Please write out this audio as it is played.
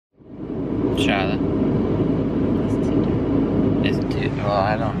Sharla? It's too. Well,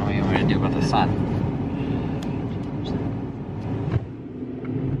 I don't know what you want to do about the sun.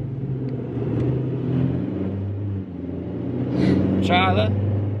 Sharla,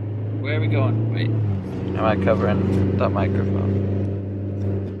 where are we going? Wait, am I covering the microphone?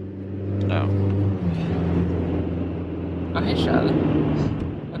 No. Oh, hey, Sharla.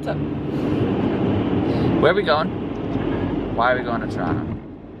 What's up? Where are we going? Why are we going to Toronto?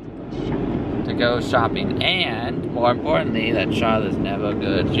 To go shopping, and more importantly, that Sharla's never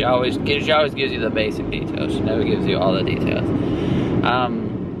good. She always gives you the basic details. She never gives you all the details.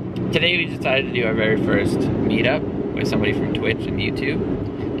 Today we decided to do our very first meetup with somebody from Twitch and YouTube,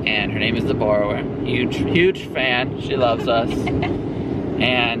 and her name is The Borrower. Huge fan. She loves us,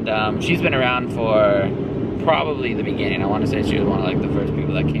 and she's been around for probably the beginning. I want to say she was one of like the first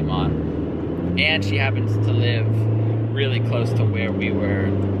people that came on, and she happens to live really close to where we were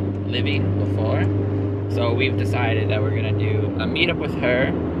living before. So we've decided that we're gonna do a meetup with her,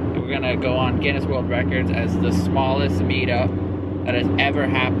 and we're gonna go on Guinness World Records as the smallest meetup that has ever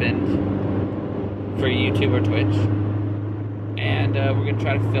happened for YouTube or Twitch. And we're gonna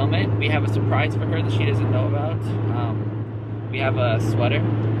try to film it. We have a surprise for her that she doesn't know about. We have a sweater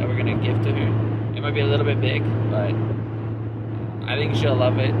that we're gonna give to her. It might be a little bit big, but I think she'll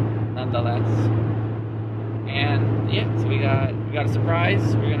love it nonetheless. And yeah, so we got a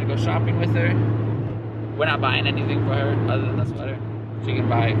surprise. We're gonna go shopping with her. We're not buying anything for her other than the sweater. She can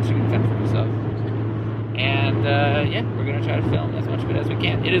fend for herself. And yeah, we're gonna try to film as much of it as we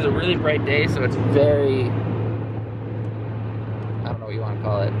can. It is a really bright day, so it's very, I don't know what you want to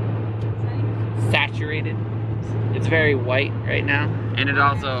call it, saturated. It's very white right now, and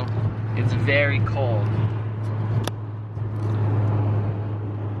it's very cold.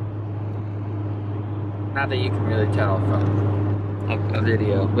 Not that you can really tell from a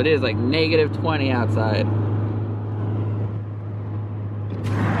video, but it is like -20 outside.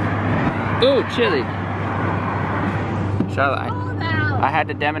 Ooh, chilly. Sharla, I had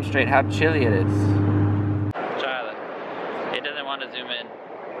to demonstrate how chilly it is. Sharla, it doesn't want to zoom in.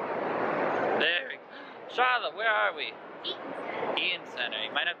 There we go. Sharla, where are we? Eaton Center.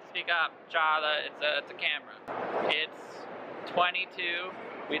 You might have to speak up. Sharla, it's a camera. It's 22.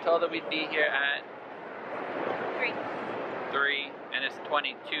 We told her we'd be here at 3, and it's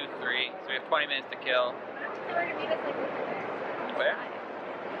 22:03, so we have 20 minutes to kill. Where?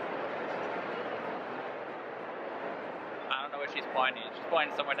 I don't know where she's pointing. She's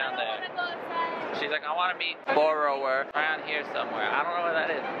pointing somewhere down there. She's like, I want to meet Borrower around here somewhere. I don't know what that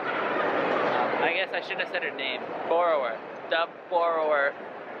is. I guess I shouldn't have said her name. Borrower. The Borrower.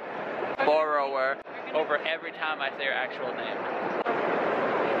 Borrower. Over every time I say her actual name.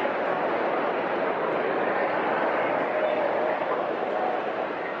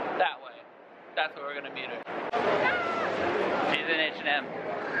 That's where we're gonna meet her. She's in H&M.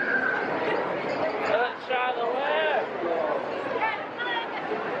 Sharla, where?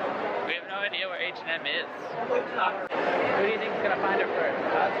 We have no idea where H&M is. Who do you think is gonna find her first?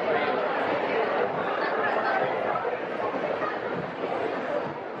 Us or you?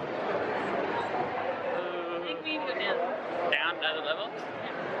 I think we need to go down another level.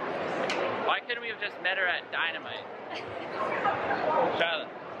 Why couldn't we have just met her at Dynamite? Sharla.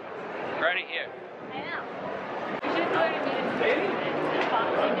 Right here. I know. We should have told her to meet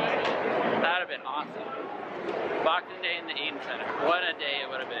Boxing Day. That would have been awesome. Boxing Day in the Eaton Center. What a day it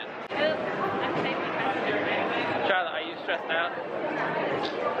would have been. I'm safe. Sharla, are you stressed out?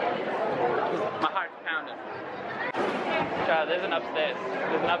 My heart's pounding. Sharla, there's an upstairs.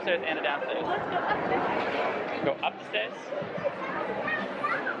 There's an upstairs and a downstairs. Go up the stairs.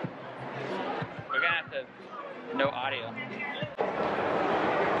 We're gonna have to, no audio.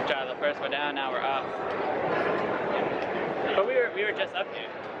 Sharla, first we're down, now we're up. But we were just up here.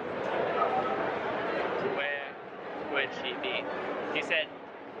 Where would she be? She said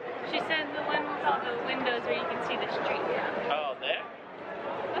the one with all the windows where you can see the street. Yeah. Oh, there?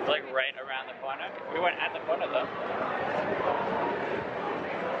 That's like right around the corner? We weren't at the corner though.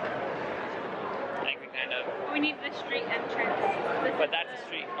 I think we kind of... We need the street entrance. But that's the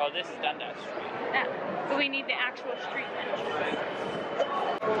street. Oh, this is Dundas Street. Yeah. But we need the actual street entrance.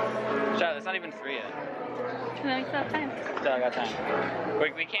 Sharla, it's not even 3 yet. No, we still have time. Still got time.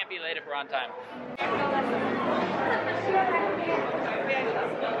 We can't be late if we're on time.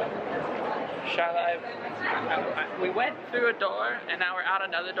 Sharla, we went through a door and now we're out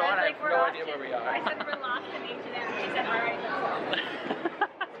another door and I have no idea where we are. I said we're lost in H&M. She said we're right now.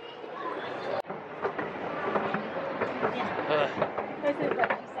 This is what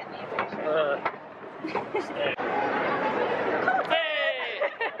she sent me a picture.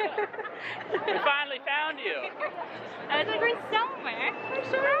 Hey! We finally found you. I was like, we're somewhere. We're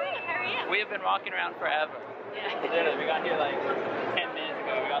sure. Hurry up. We have been walking around forever. Yeah. Literally, we got here like 10 minutes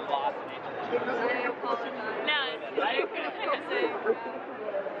ago. We got lost in each other. I apologize. No, it's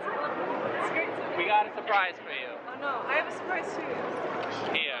We got a surprise for you. Oh no, I have a surprise too.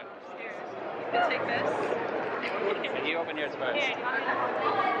 Here. Here. You can take this. You open yours first. Here, do you want me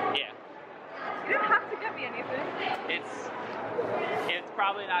to? Yeah. You didn't have to get me anything. It's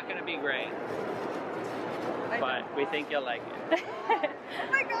probably not going to be great, but we think you'll like it. Oh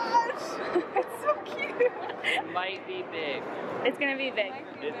my gosh! It's so cute! It might be big. It's gonna be big.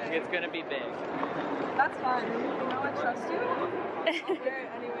 It's going to be big. That's fine. You know I trust you. I'll wear it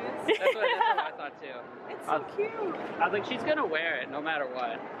anyways. That's what I thought too. It's so cute. I was like, she's going to wear it no matter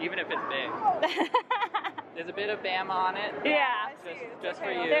what, even if it's big. There's a bit of Bama on it. Yeah. Just for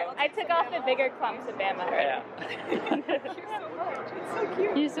you. I took off the bigger clumps of Bama already. Yeah. Thank you so much. It's so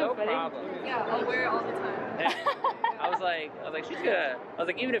cute. You're so No funny. problem. Yeah, I'll wear it all the time. Yeah. I was like, she's gonna. I was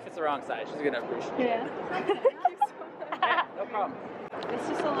like, even if it's the wrong size, she's gonna appreciate it. Yeah. Thank you so much. Yeah, no problem. It's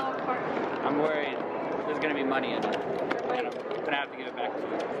just a little card. I'm worried there's gonna be money in it. And I'm gonna have to give it back to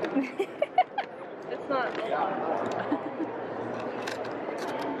you. It's not.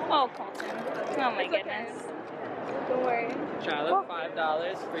 Oh, Colton. Oh my It's okay. goodness. Don't worry. Charlotte,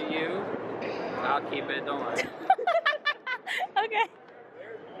 $5 for you. I'll keep it. Don't worry. Okay.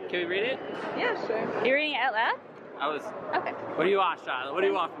 Can we read it? Yeah, sure. You're reading it out loud? Okay. What do you want, Charlotte? What do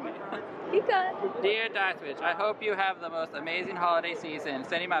you want from me? You got. Dear Dartwitch, I hope you have the most amazing holiday season.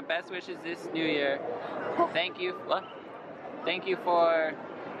 Sending my best wishes this new year. Thank you. What? Thank you for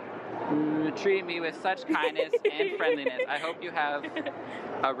treating me with such kindness and friendliness. I hope you have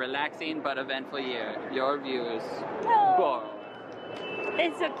a relaxing but eventful year. Your viewers. Oh,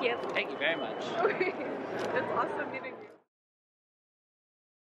 it's so cute. Thank you very much. It's awesome meeting you.